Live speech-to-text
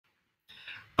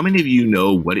How many of you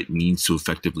know what it means to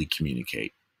effectively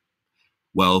communicate?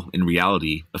 Well, in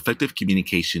reality, effective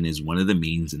communication is one of the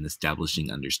means in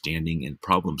establishing understanding and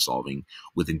problem solving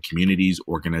within communities,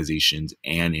 organizations,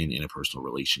 and in interpersonal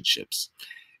relationships.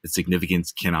 Its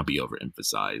significance cannot be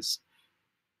overemphasized.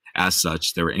 As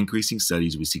such, there are increasing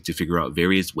studies which seek to figure out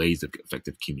various ways of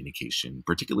effective communication,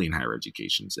 particularly in higher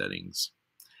education settings.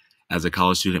 As a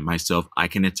college student myself, I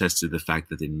can attest to the fact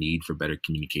that the need for better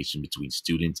communication between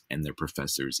students and their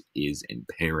professors is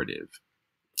imperative,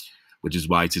 which is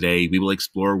why today we will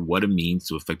explore what it means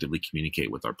to effectively communicate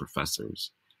with our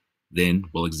professors. Then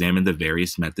we'll examine the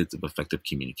various methods of effective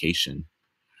communication.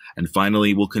 And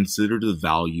finally, we'll consider the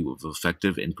value of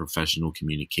effective and professional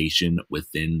communication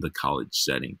within the college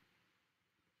setting.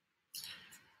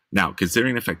 Now,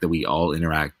 considering the fact that we all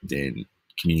interact and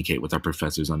communicate with our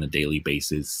professors on a daily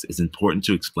basis, it's important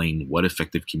to explain what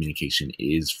effective communication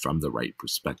is from the right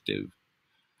perspective.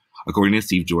 According to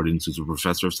Steve Jordan, who's a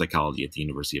professor of psychology at the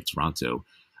University of Toronto,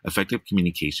 effective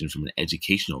communication from an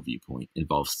educational viewpoint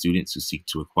involves students who seek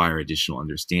to acquire additional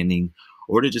understanding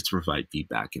or to just provide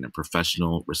feedback in a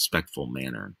professional, respectful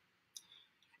manner.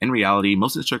 In reality,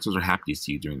 most instructors are happy to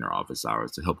see you during their office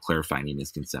hours to help clarify any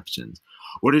misconceptions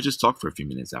or to just talk for a few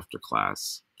minutes after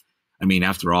class. I mean,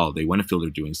 after all, they want to feel they're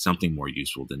doing something more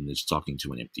useful than just talking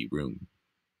to an empty room.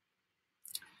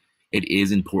 It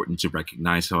is important to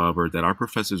recognize, however, that our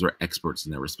professors are experts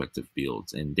in their respective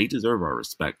fields, and they deserve our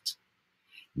respect.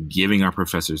 Giving our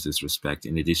professors this respect,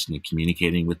 in addition to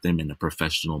communicating with them in a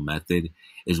professional method,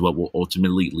 is what will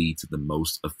ultimately lead to the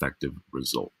most effective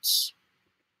results.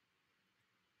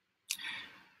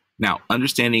 Now,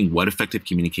 understanding what effective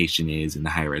communication is in the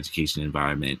higher education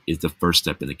environment is the first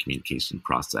step in the communication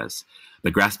process.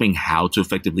 But grasping how to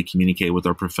effectively communicate with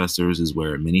our professors is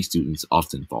where many students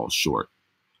often fall short.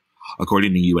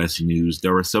 According to U.S. News,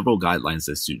 there are several guidelines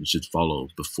that students should follow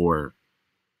before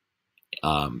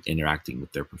interacting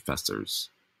with their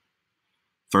professors.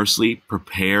 Firstly,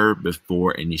 prepare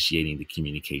before initiating the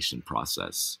communication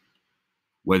process.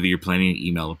 Whether you're planning to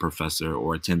email a professor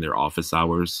or attend their office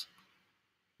hours,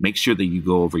 make sure that you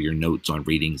go over your notes on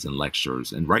readings and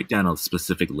lectures and write down a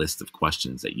specific list of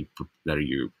questions that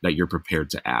you're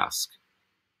prepared to ask.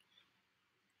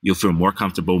 You'll feel more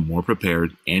comfortable, more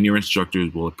prepared, and your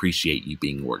instructors will appreciate you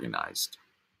being organized.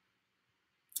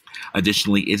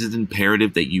 Additionally, it is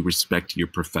imperative that you respect your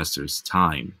professor's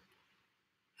time.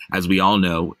 As we all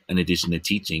know, in addition to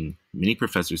teaching, many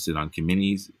professors sit on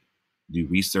committees, do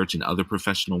research and other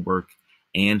professional work,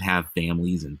 and have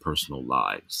families and personal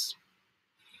lives.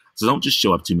 So don't just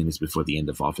show up 2 minutes before the end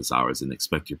of office hours and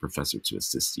expect your professor to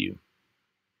assist you.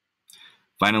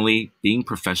 Finally, being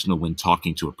professional when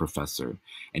talking to a professor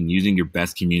and using your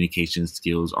best communication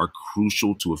skills are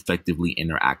crucial to effectively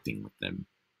interacting with them.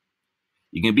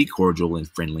 You can be cordial and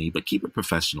friendly, but keep it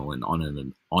professional and on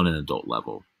an adult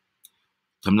level.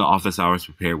 Come to office hours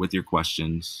prepared with your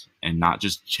questions and not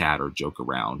just chat or joke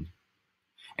around.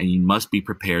 And you must be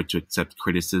prepared to accept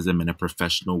criticism in a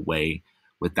professional way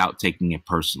without taking it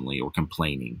personally or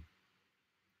complaining.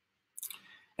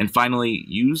 And finally,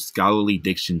 use scholarly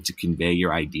diction to convey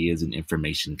your ideas and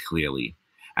information clearly,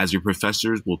 as your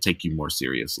professors will take you more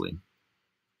seriously.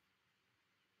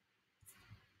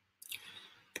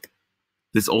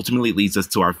 This ultimately leads us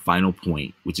to our final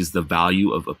point, which is the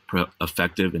value of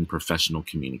effective and professional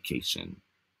communication.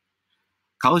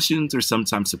 College students are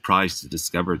sometimes surprised to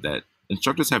discover that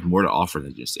instructors have more to offer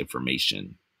than just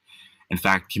information. In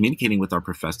fact, communicating with our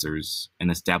professors and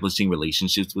establishing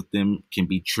relationships with them can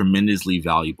be tremendously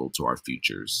valuable to our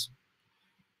futures.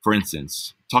 For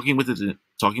instance, talking with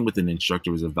an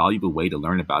instructor is a valuable way to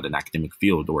learn about an academic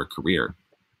field or a career.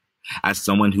 As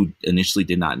someone who initially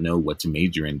did not know what to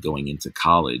major in going into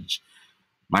college,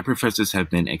 my professors have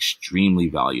been extremely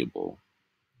valuable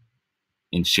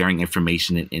in sharing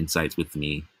information and insights with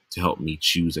me to help me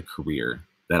choose a career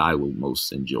that I will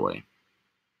most enjoy.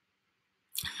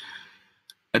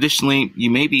 Additionally,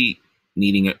 you may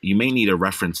need a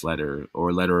reference letter or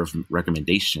a letter of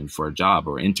recommendation for a job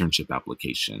or internship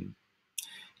application.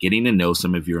 Getting to know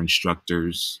some of your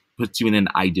instructors puts you in an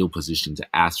ideal position to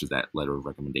ask for that letter of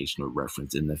recommendation or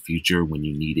reference in the future when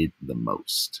you need it the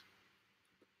most.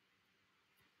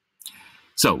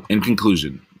 So, in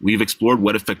conclusion, we've explored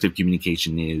what effective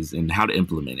communication is and how to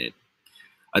implement it.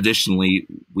 Additionally,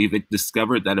 we've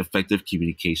discovered that effective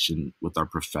communication with our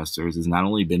professors is not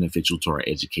only beneficial to our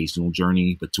educational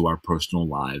journey, but to our personal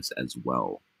lives as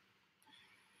well.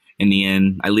 In the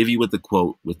end, I leave you with a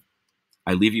quote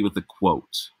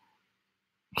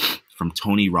from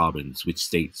Tony Robbins, which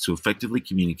states, "To effectively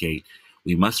communicate,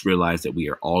 we must realize that we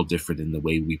are all different in the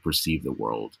way we perceive the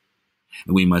world.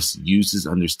 and we must use this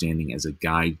understanding as a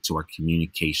guide to our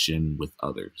communication with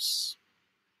others.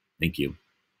 Thank you.